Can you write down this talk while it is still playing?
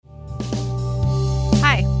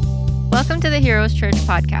Welcome to the Heroes Church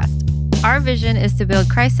podcast. Our vision is to build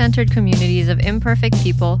Christ-centered communities of imperfect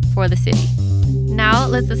people for the city. Now,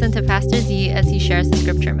 let's listen to Pastor Z as he shares the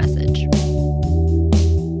scripture message.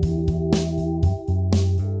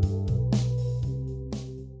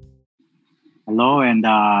 Hello, and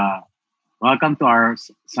welcome to our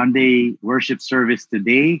Sunday worship service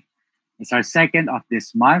today. It's our second of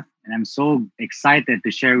this month, and I'm so excited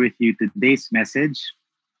to share with you today's message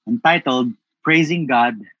entitled Praising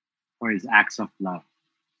God for His Acts of Love.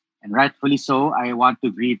 And rightfully so, I want to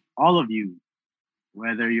greet all of you,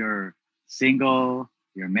 whether you're single,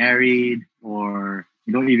 you're married, or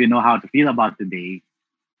you don't even know how to feel about today.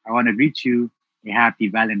 I want to greet you a happy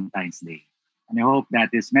Valentine's Day. And I hope that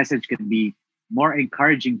this message can be more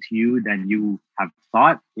encouraging to you than you have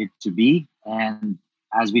thought it to be. And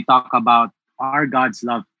as we talk about our God's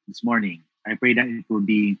love this morning, I pray that it will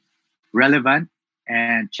be relevant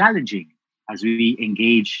and challenging as we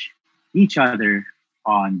engage each other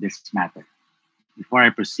on this matter. Before I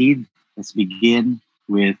proceed, let's begin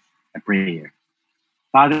with a prayer.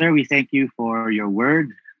 Father, we thank you for your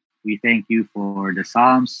word. We thank you for the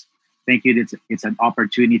Psalms. Thank you that it's an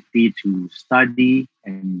opportunity to study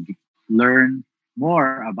and learn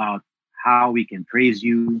more about how we can praise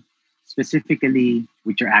you, specifically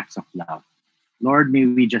with your acts of love. Lord, may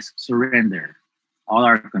we just surrender all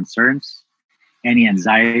our concerns, any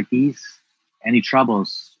anxieties, any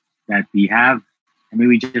troubles that we have, and may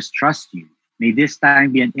we just trust you. May this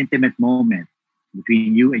time be an intimate moment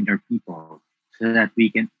between you and your people so that we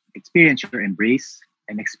can experience your embrace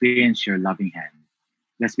and experience your loving hand.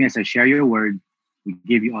 Bless me as I share your word. We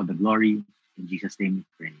give you all the glory. In Jesus' name we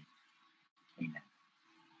pray. Amen.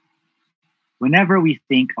 Whenever we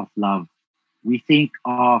think of love, we think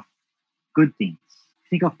of good things.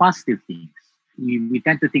 Think of positive things. We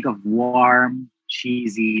tend to think of warm,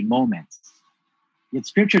 cheesy moments. Yet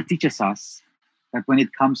Scripture teaches us that when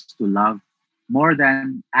it comes to love, more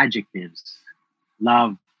than adjectives,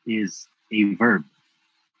 love is a verb.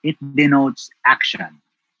 It denotes action.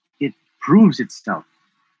 It proves itself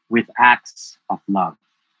with acts of love.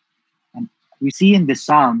 And we see in this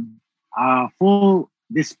psalm a full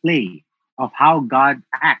display of how God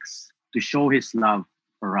acts to show his love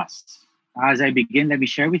for us. As I begin, let me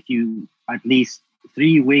share with you at least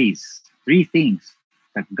three things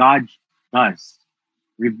that God does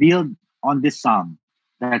revealed on this psalm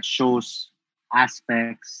that shows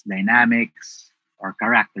aspects, dynamics, or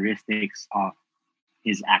characteristics of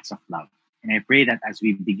his acts of love. And I pray that as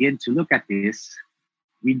we begin to look at this,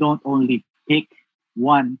 we don't only pick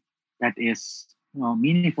one that is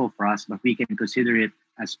meaningful for us, but we can consider it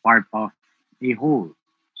as part of a whole.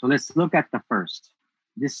 So let's look at the first.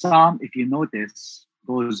 This psalm, if you notice,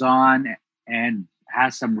 goes on and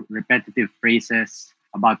has some repetitive phrases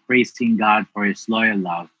about praising God for his loyal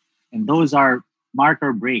love. And those are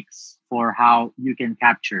marker breaks for how you can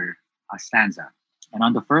capture a stanza. And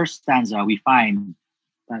on the first stanza, we find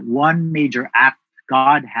that one major act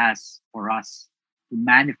God has for us to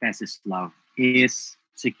manifest his love is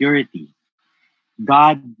security.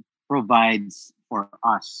 God provides for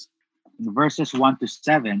us. In verses 1 to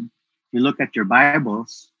 7, if you look at your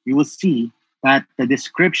Bibles, you will see that the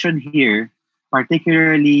description here,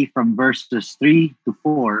 particularly from verses 3 to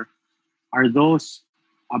 4, are those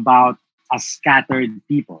about a scattered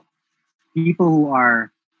people who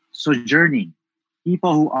are sojourning,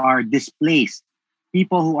 people who are displaced,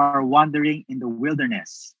 people who are wandering in the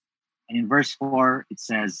wilderness. And in verse 4, it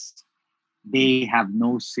says, they have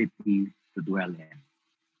no city to dwell in.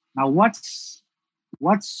 Now, what's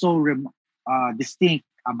so distinct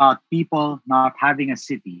about people not having a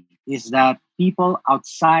city is that people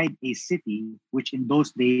outside a city, which in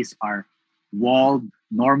those days are walled,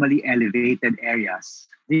 normally elevated areas,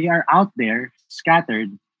 they are out there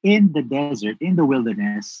scattered in the desert, in the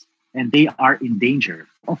wilderness, and they are in danger.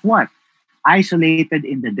 Of what? Isolated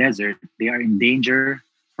in the desert, they are in danger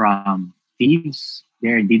from thieves,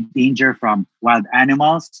 they're in danger from wild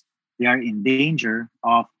animals, they are in danger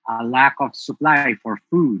of a lack of supply for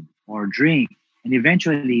food or drink. And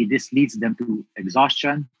eventually, this leads them to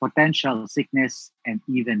exhaustion, potential sickness, and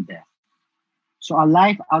even death. So a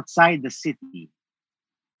life outside the city,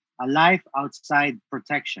 a life outside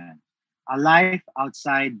protection, a life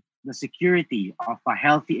outside the security of a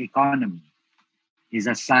healthy economy is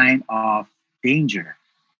a sign of danger.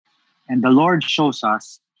 And the Lord shows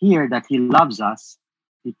us here that he loves us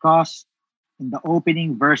because in the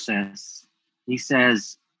opening verses, he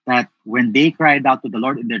says that when they cried out to the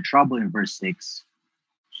Lord in their trouble in verse 6,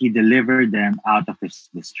 he delivered them out of his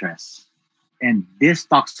distress. And this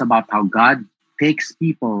talks about how God takes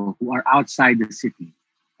people who are outside the city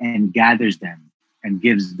and gathers them and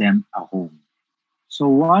gives them a home. So,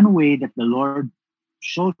 one way that the Lord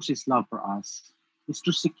shows his love for us is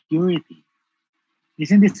through security.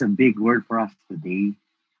 Isn't this a big word for us today?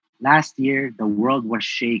 Last year, the world was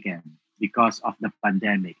shaken because of the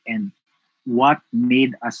pandemic. And what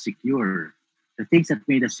made us secure? The things that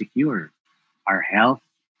made us secure: our health,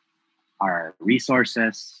 our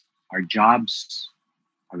resources, our jobs,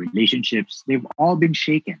 our relationships, they've all been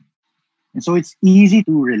shaken. And so it's easy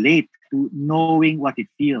to relate to knowing what it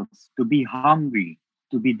feels to be hungry,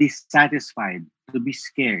 to be dissatisfied, to be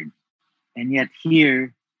scared. And yet,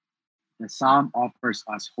 here, the psalm offers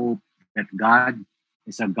us hope that God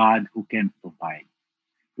is a God who can provide.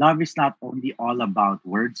 Love is not only all about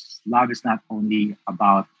words, love is not only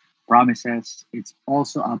about promises, it's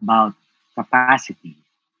also about capacity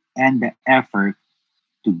and the effort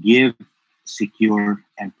to give, secure,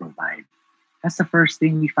 and provide. That's the first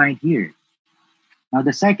thing we find here. Now,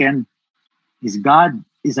 the second is God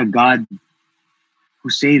is a God who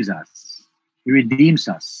saves us, He redeems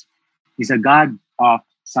us. He's a God of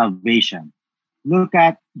salvation. Look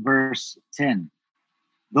at verse 10.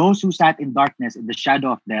 Those who sat in darkness in the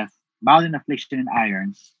shadow of death, bound in affliction and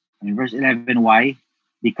irons. And in verse 11, why?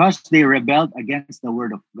 Because they rebelled against the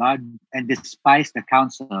word of God and despised the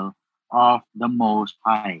counsel of the Most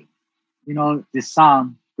High. You know, this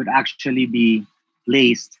psalm could actually be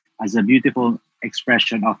placed as a beautiful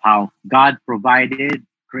expression of how God provided,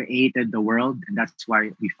 created the world, and that's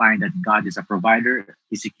why we find that God is a provider.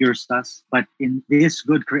 He secures us. But in this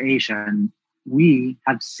good creation, we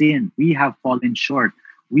have sinned. We have fallen short.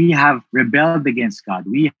 We have rebelled against God.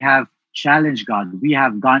 We have challenged God. We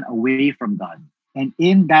have gone away from God. And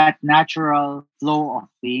in that natural flow of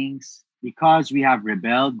things, because we have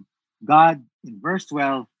rebelled, God, in verse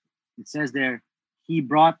 12, it says there, He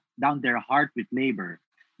brought down their heart with labor.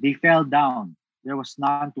 They fell down. There was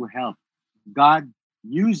none to help. God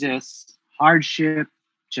uses hardship,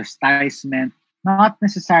 chastisement, not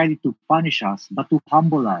necessarily to punish us, but to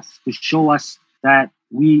humble us, to show us that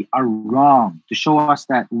we are wrong, to show us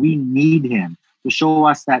that we need Him, to show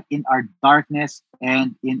us that in our darkness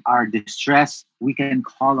and in our distress, we can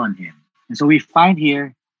call on Him. And so we find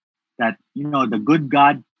here that, the good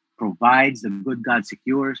God provides, the good God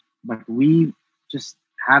secures, but we just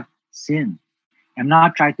have sin. I'm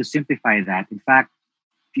not trying to simplify that. In fact,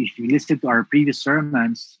 if you listen to our previous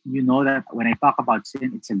sermons, you know that when I talk about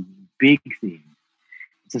sin, it's a big thing.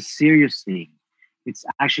 It's a serious thing. It's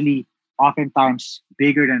actually oftentimes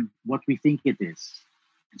bigger than what we think it is.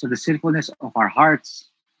 So the sinfulness of our hearts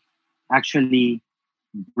actually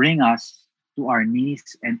bring us to our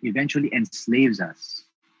knees and eventually enslaves us.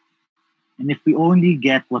 And if we only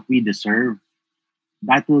get what we deserve,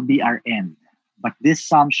 that will be our end. But this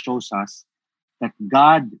psalm shows us that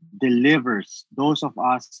God delivers those of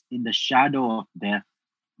us in the shadow of death,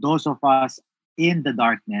 those of us in the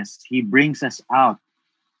darkness. He brings us out.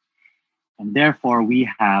 And therefore, we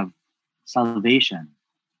have salvation.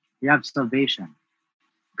 We have salvation.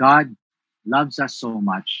 God loves us so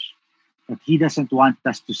much that He doesn't want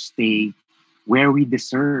us to stay where we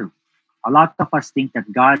deserve. A lot of us think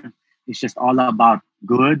that God is just all about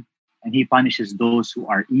good and He punishes those who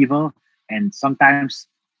are evil. And sometimes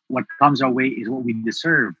what comes our way is what we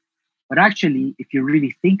deserve. But actually, if you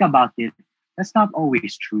really think about it, that's not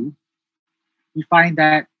always true. We find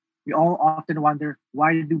that we all often wonder,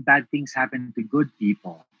 why do bad things happen to good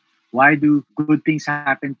people? Why do good things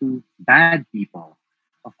happen to bad people?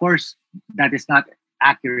 Of course, that is not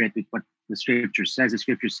accurate with what the scripture says. The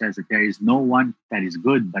scripture says that there is no one that is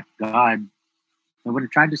good but God. So what I'm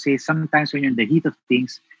trying to say is sometimes when you're in the heat of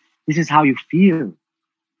things, this is how you feel.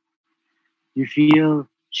 You feel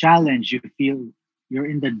challenged. You feel you're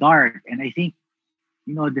in the dark. And I think,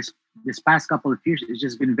 this past couple of years, it's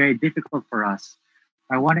just been very difficult for us.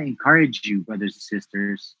 I want to encourage you, brothers and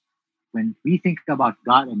sisters, when we think about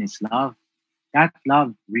God and His love, that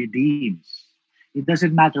love redeems. It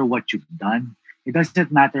doesn't matter what you've done. It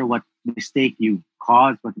doesn't matter what mistake you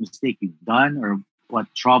caused, what mistake you've done, or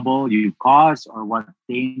what trouble you caused, or what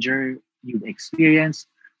danger you've experienced.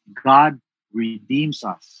 God redeems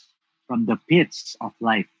us from the pits of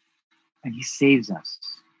life, and He saves us.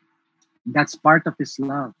 That's part of His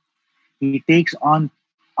love. He takes on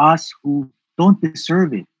us who don't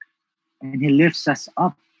deserve it, and He lifts us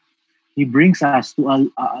up. He brings us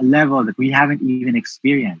to a level that we haven't even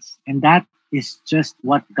experienced. And that is just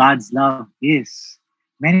what God's love is.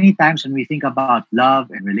 Many times when we think about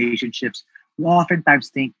love and relationships, we oftentimes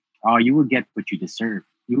think, oh, you will get what you deserve.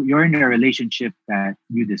 You're in a relationship that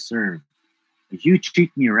you deserve. If you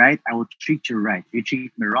treat me right, I will treat you right. If you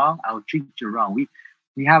treat me wrong, I will treat you wrong.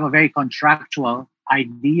 We have a very contractual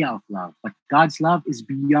idea of love. But God's love is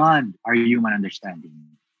beyond our human understanding.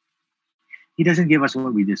 He doesn't give us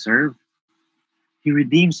what we deserve. He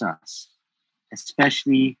redeems us,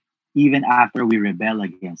 especially even after we rebel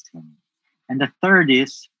against Him. And the third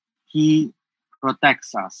is He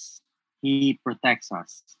protects us. He protects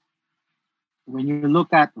us. When you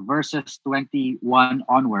look at verses 21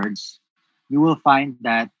 onwards, you will find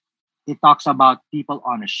that it talks about people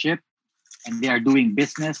on a ship and they are doing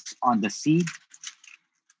business on the sea.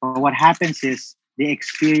 But what happens is they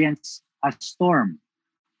experience a storm,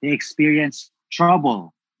 they experience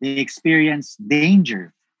trouble, they experience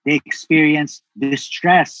danger, they experience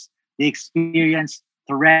distress, they experience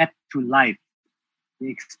threat to life, they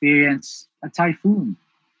experience a typhoon.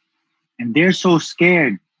 And they're so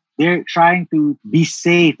scared. They're trying to be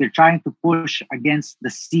safe, they're trying to push against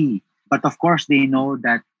the sea. But of course, they know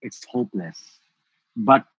that it's hopeless.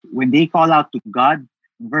 But when they call out to God,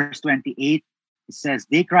 in verse 28, it says,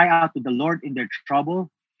 they cry out to the Lord in their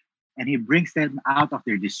trouble, and He brings them out of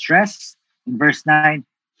their distress. In verse 9,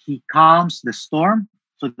 He calms the storm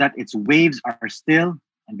so that its waves are still,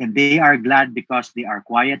 and then they are glad because they are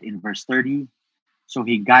quiet. In verse 30, so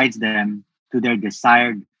He guides them to their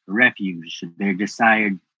desired refuge, their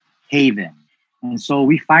desired haven. And so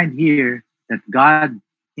we find here that God,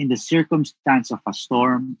 in the circumstance of a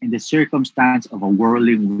storm, in the circumstance of a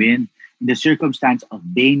whirling wind, in the circumstance of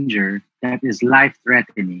danger that is life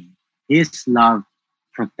threatening, His love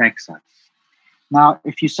protects us. Now,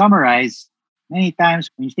 if you summarize, many times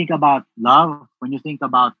when you think about love, when you think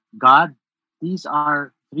about God, these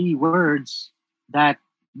are three words that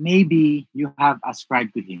maybe you have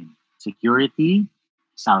ascribed to Him: security,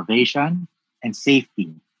 salvation, and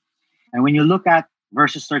safety. And when you look at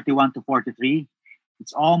verses 31 to 43,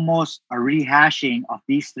 it's almost a rehashing of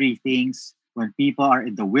these three things when people are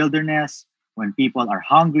in the wilderness, when people are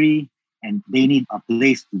hungry and they need a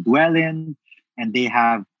place to dwell in, and they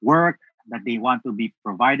have work that they want to be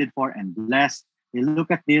provided for and blessed. They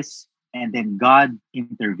look at this and then God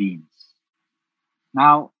intervenes.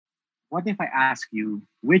 Now, what if I ask you,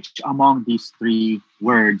 which among these three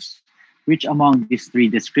words, which among these three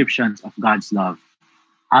descriptions of God's love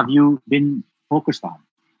have you been focused on?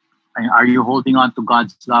 And are you holding on to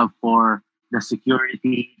God's love for the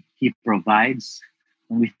security He provides?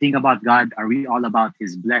 When we think about God, are we all about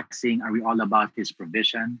His blessing? Are we all about His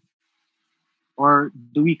provision? Or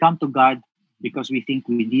do we come to God because we think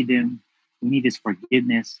we need Him, we need His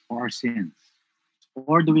forgiveness for our sins?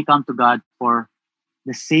 Or do we come to God for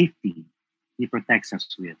the safety He protects us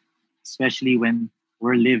with, especially when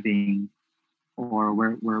we're living or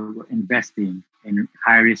we're investing in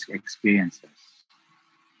high risk experiences?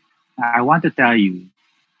 I want to tell you,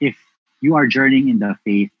 if you are journeying in the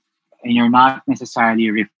faith and you're not necessarily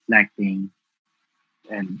reflecting,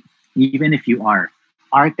 and even if you are,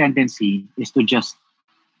 our tendency is to just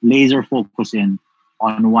laser focus in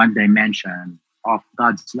on one dimension of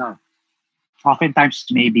God's love. Oftentimes,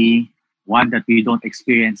 maybe one that we don't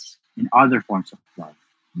experience in other forms of love.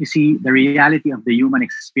 You see, the reality of the human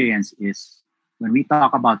experience is when we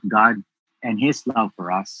talk about God and His love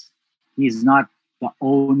for us, He is not the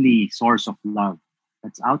only source of love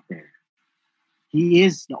that's out there. He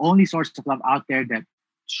is the only source of love out there that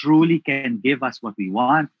truly can give us what we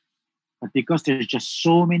want. But because there's just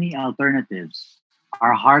so many alternatives,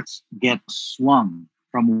 our hearts get swung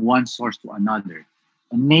from one source to another.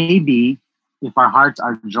 And maybe if our hearts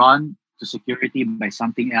are drawn to security by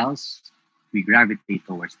something else, we gravitate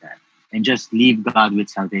towards that and just leave God with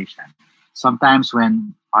salvation. Sometimes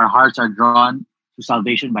when our hearts are drawn to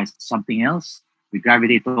salvation by something else, we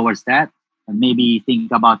gravitate towards that and maybe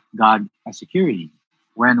think about God as security.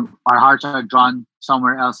 When our hearts are drawn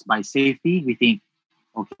somewhere else by safety, we think,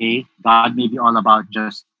 okay, God may be all about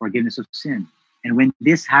just forgiveness of sin. And when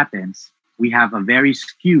this happens, we have a very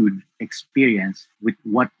skewed experience with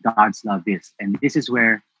what God's love is. And this is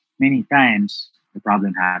where many times the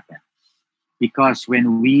problem happens. Because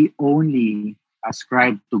when we only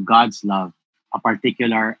ascribe to God's love a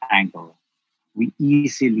particular angle, we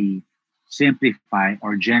easily simplify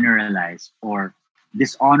or generalize or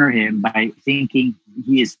dishonor Him by thinking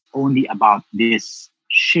He is only about this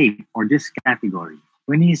shape or this category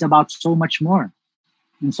when He is about so much more.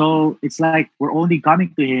 And so it's like we're only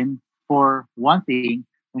coming to Him for one thing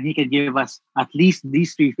when He can give us at least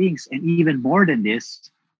these three things and even more than this.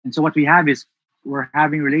 And so what we have is we're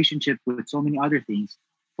having relationship with so many other things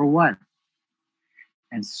for what?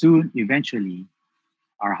 And soon, eventually,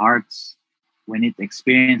 our hearts, when it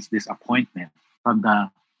experience disappointment from the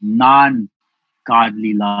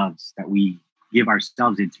non-godly loves that we give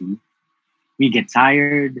ourselves into, we get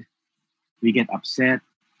tired, we get upset,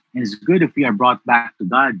 And it's good if we are brought back to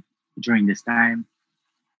God during this time.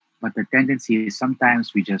 But the tendency is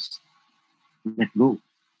sometimes we just let go.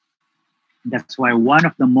 That's why one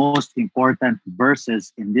of the most important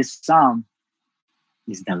verses in this psalm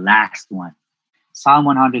is the last one. Psalm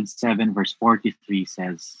 107, verse 43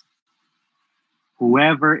 says,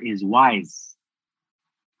 Whoever is wise,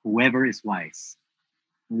 whoever is wise,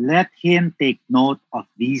 let him take note of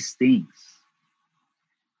these things.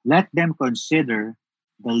 Let them consider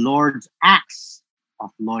the Lord's acts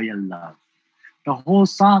of loyal love. The whole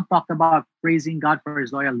psalm talked about praising God for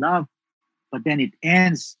his loyal love, but then it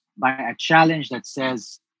ends by a challenge that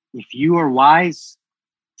says, if you are wise,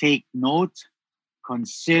 take note,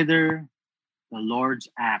 consider the Lord's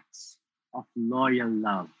acts of loyal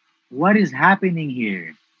love. What is happening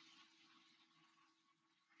here?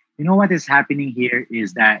 You know what is happening here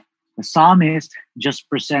is that the psalmist just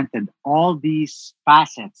presented all these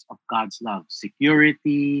facets of God's love: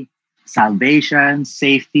 security, salvation,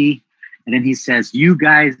 safety. And then he says, You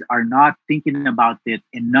guys are not thinking about it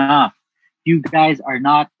enough. You guys are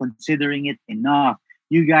not considering it enough.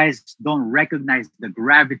 You guys don't recognize the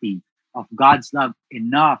gravity of God's love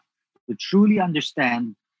enough to truly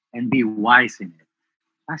understand and be wise in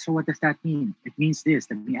it. So, what does that mean? It means this.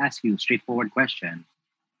 Let me ask you a straightforward question.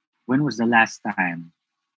 When was the last time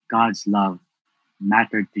God's love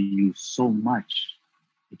mattered to you so much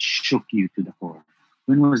it shook you to the core?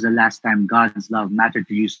 When was the last time God's love mattered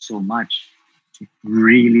to you so much it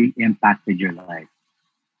really impacted your life?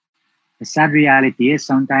 The sad reality is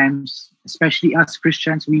sometimes, especially us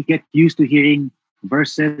Christians, we get used to hearing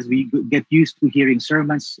verses, we get used to hearing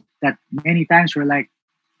sermons that many times we're like,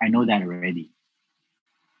 I know that already.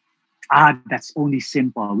 That's only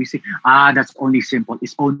simple. We say, that's only simple.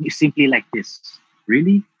 It's only simply like this.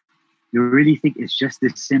 Really? You really think it's just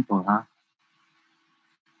this simple, huh?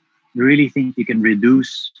 You really think you can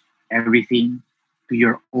reduce everything to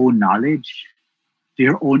your own knowledge, to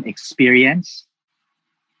your own experience,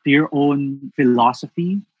 to your own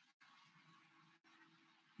philosophy?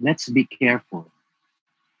 Let's be careful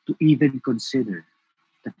to even consider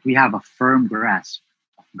that we have a firm grasp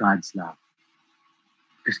of God's love.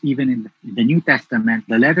 Because even in the New Testament,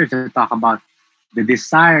 the letters that talk about the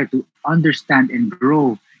desire to understand and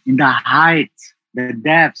grow in the height, the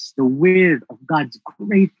depths, the width of God's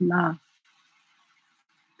great love.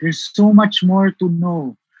 There's so much more to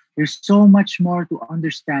know. There's so much more to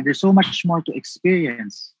understand. There's so much more to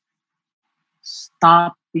experience.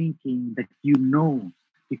 Stop thinking that you know,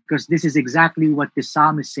 because this is exactly what the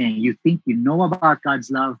psalm is saying. You think you know about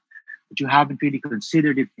God's love, but you haven't really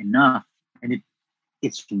considered it enough. And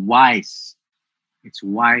it's wise. It's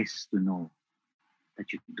wise to know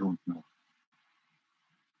that you don't know.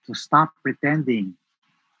 So stop pretending.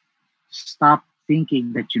 Stop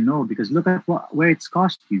thinking that you know, because look at where it's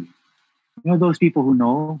cost you. You know those people who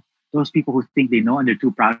know, those people who think they know and they're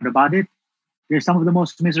too proud about it? They're some of the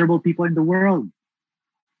most miserable people in the world.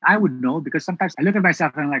 I would know because sometimes I look at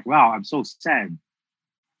myself and I'm like, wow, I'm so sad.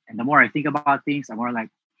 And the more I think about things, the more like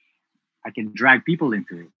I can drag people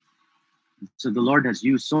into it. So the Lord has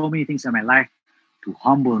used so many things in my life to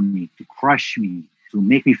humble me, to crush me, to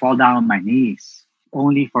make me fall down on my knees,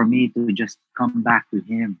 only for me to just come back to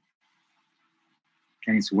Him.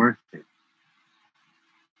 And it's worth it.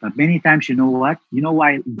 But many times, you know what? You know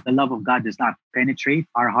why the love of God does not penetrate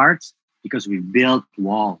our hearts? Because we built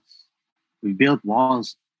walls. We built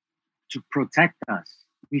walls to protect us.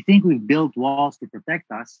 We think we've built walls to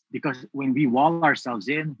protect us because when we wall ourselves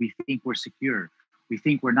in, we think we're secure. We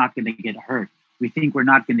think we're not going to get hurt. We think we're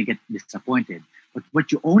not going to get disappointed. But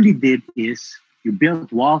what you only did is you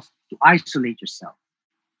built walls to isolate yourself.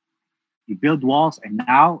 You build walls, and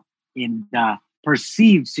now in the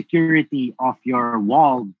perceived security of your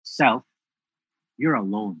walled self, you're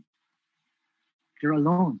alone. You're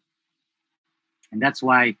alone. And that's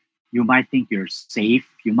why you might think you're safe,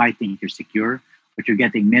 you might think you're secure, but you're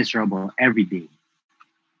getting miserable every day.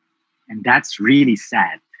 And that's really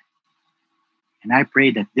sad. And I pray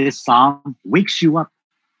that this psalm wakes you up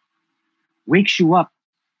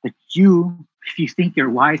that you, if you think you're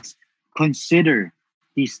wise, consider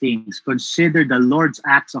these things. Consider the Lord's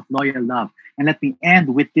acts of loyal love. And let me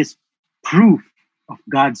end with this proof of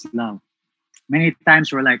God's love. Many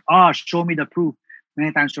times we're like, show me the proof.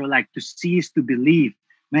 Many times we're like, to see is to believe.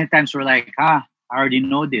 Many times we're like, I already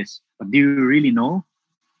know this. But do you really know?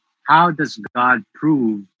 How does God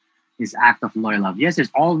prove His act of loyal love? Yes,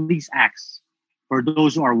 there's all these acts. For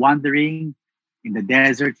those who are wandering in the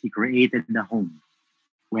desert, He created the home.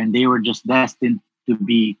 When they were just destined to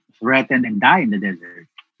be threatened and die in the desert,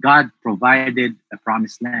 God provided a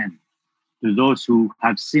promised land to those who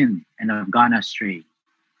have sinned and have gone astray.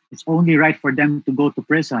 It's only right for them to go to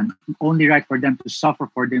prison, only right for them to suffer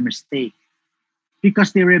for their mistake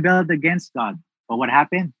because they rebelled against God. But what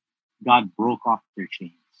happened? God broke off their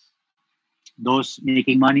chains. Those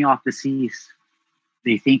making money off the seas,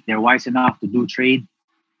 they think they're wise enough to do trade,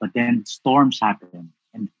 but then storms happen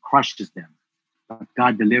and crushes them. But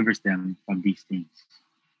God delivers them from these things.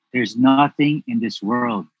 There's nothing in this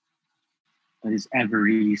world that is ever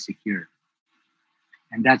really secure.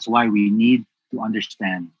 And that's why we need to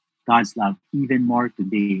understand God's love even more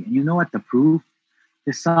today. And you know what the proof?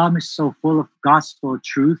 The psalm is so full of gospel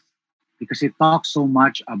truth because it talks so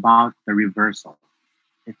much about the reversal.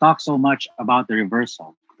 It talks so much about the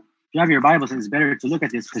reversal. If you have your Bibles, it's better to look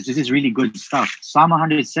at this because this is really good stuff. Psalm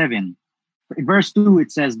 107, in verse 2,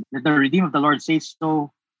 it says that the redeemed of the Lord says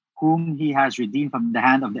so, whom he has redeemed from the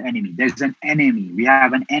hand of the enemy. There's an enemy. We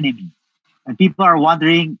have an enemy. And people are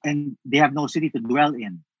wandering and they have no city to dwell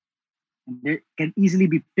in. And they can easily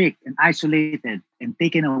be picked and isolated and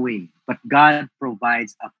taken away. But God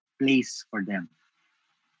provides a place for them.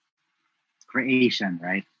 Creation,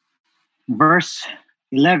 right? Verse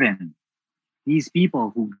 11, these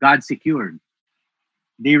people who God secured,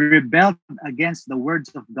 they rebelled against the words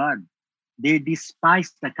of God. They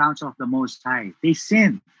despised the counsel of the Most High. They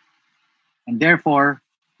sinned. And therefore,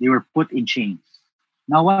 they were put in chains.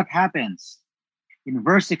 Now what happens? In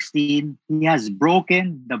verse 16, he has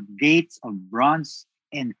broken the gates of bronze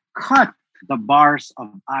and cut the bars of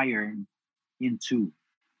iron in two.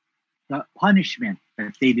 The punishment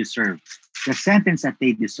that they deserve, the sentence that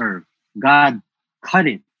they deserve, God cut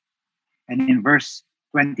it. And in verse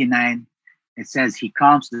 29, it says, he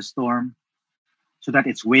calms the storm so that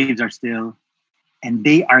its waves are still, and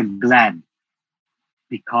they are glad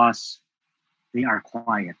because they are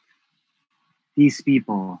quiet. These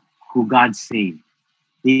people who God saved,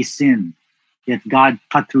 they sinned, yet God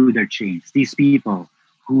cut through their chains. These people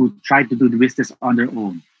who tried to do the business on their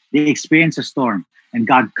own, they experienced a storm, and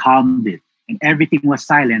God calmed it, and everything was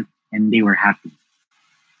silent, and they were happy.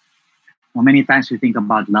 Well, many times we think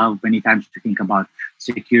about love, many times we think about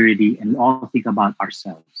security, and we all think about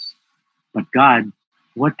ourselves. But God,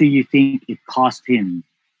 what do you think it cost him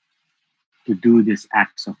to do these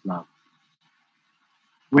acts of love?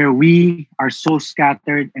 Where we are so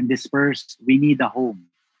scattered and dispersed, we need a home.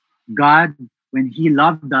 God, when he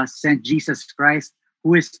loved us, sent Jesus Christ,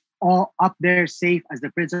 who is all up there safe as the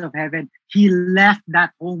Prince of Heaven. He left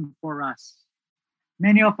that home for us.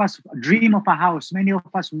 Many of us dream of a house. Many of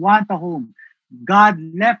us want a home. God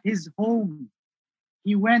left his home.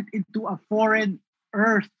 He went into a foreign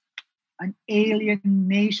earth, an alien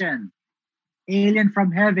nation, alien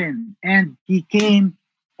from heaven, and he came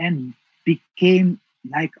and became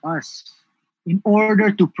like us. In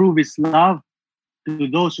order to prove his love to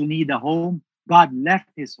those who need a home, God left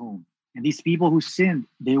his home. And these people who sinned,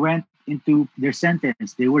 they went into their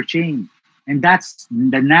sentence. They were chained. And that's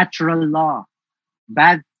the natural law.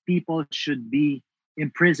 Bad people should be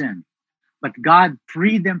imprisoned. But God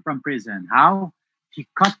freed them from prison. How? He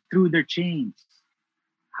cut through their chains.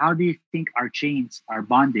 How do you think our chains, our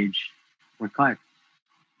bondage, were cut?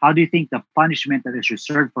 How do you think the punishment that is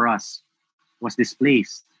reserved for us was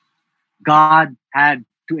displaced? God had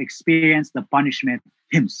to experience the punishment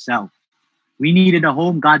himself. We needed a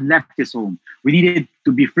home, God left his home. We needed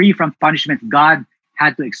to be free from punishment, God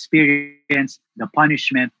had to experience the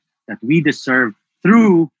punishment that we deserve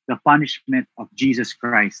through the punishment of Jesus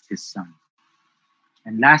Christ, his son.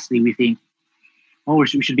 And lastly, we think, oh, we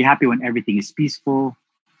should be happy when everything is peaceful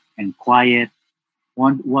and quiet.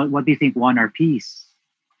 What do you think won our peace?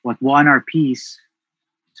 What won our peace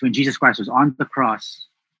is when Jesus Christ was on the cross,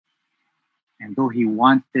 and though he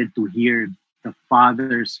wanted to hear the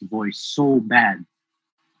Father's voice so bad,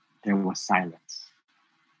 there was silence.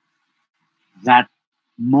 That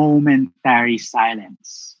momentary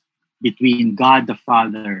silence between God the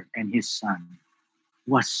Father and his Son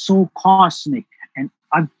was so cosmic and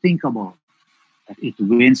unthinkable that it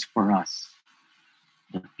wins for us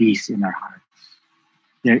the peace in our hearts.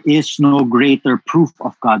 There is no greater proof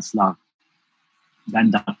of God's love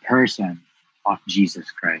than the person of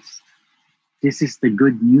Jesus Christ. This is the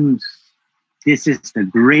good news. This is the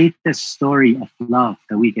greatest story of love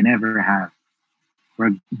that we can ever have,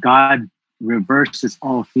 where God reverses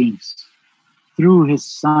all things through his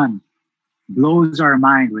Son, blows our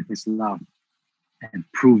mind with his love, and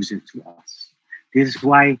proves it to us. This is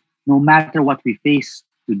why no matter what we face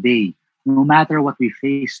today, no matter what we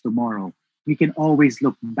face tomorrow, we can always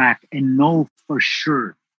look back and know for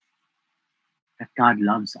sure that God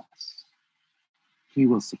loves us. He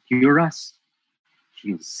will secure us,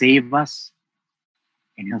 he'll save us,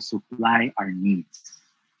 and he'll supply our needs.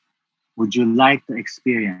 Would you like to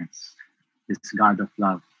experience this God of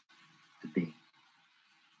love today?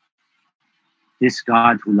 This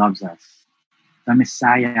God who loves us. The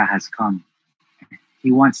Messiah has come.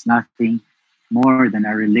 He wants nothing more than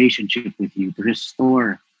a relationship with you to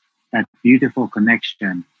restore that beautiful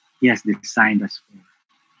connection He has designed us for.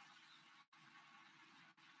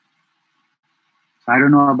 So I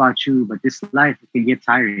don't know about you, but this life it can get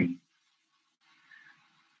tiring.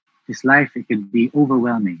 This life it can be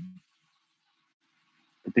overwhelming.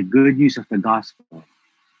 But the good news of the gospel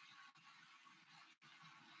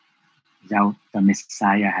is that the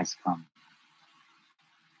Messiah has come.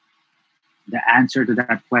 The answer to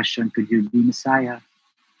that question, could you be Messiah?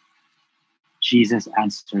 Jesus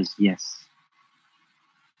answers yes.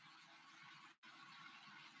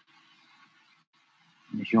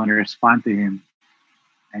 And if you want to respond to Him,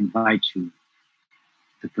 I invite you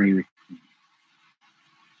to pray with me.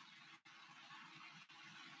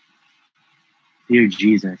 Dear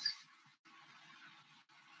Jesus,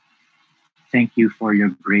 thank you for your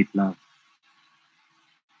great love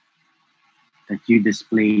that you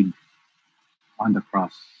displayed on the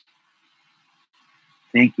cross.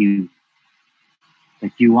 Thank you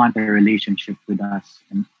that you want a relationship with us.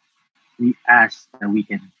 And we ask that we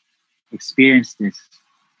can experience this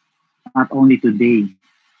not only today,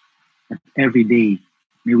 but every day.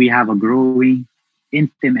 May we have a growing,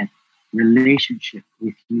 intimate relationship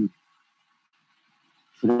with you.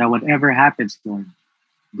 So that whatever happens, Lord,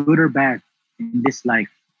 good or bad, in this life,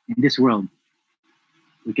 in this world,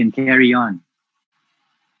 we can carry on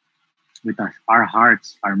with us, our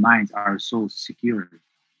hearts, our minds, our souls secure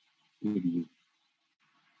in you.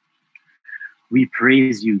 We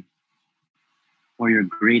praise you for your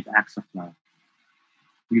great acts of love.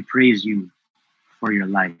 We praise you for your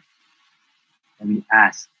life. And we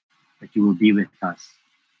ask that you will be with us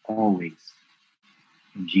always.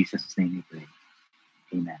 In Jesus' name we pray.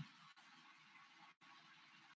 Amen.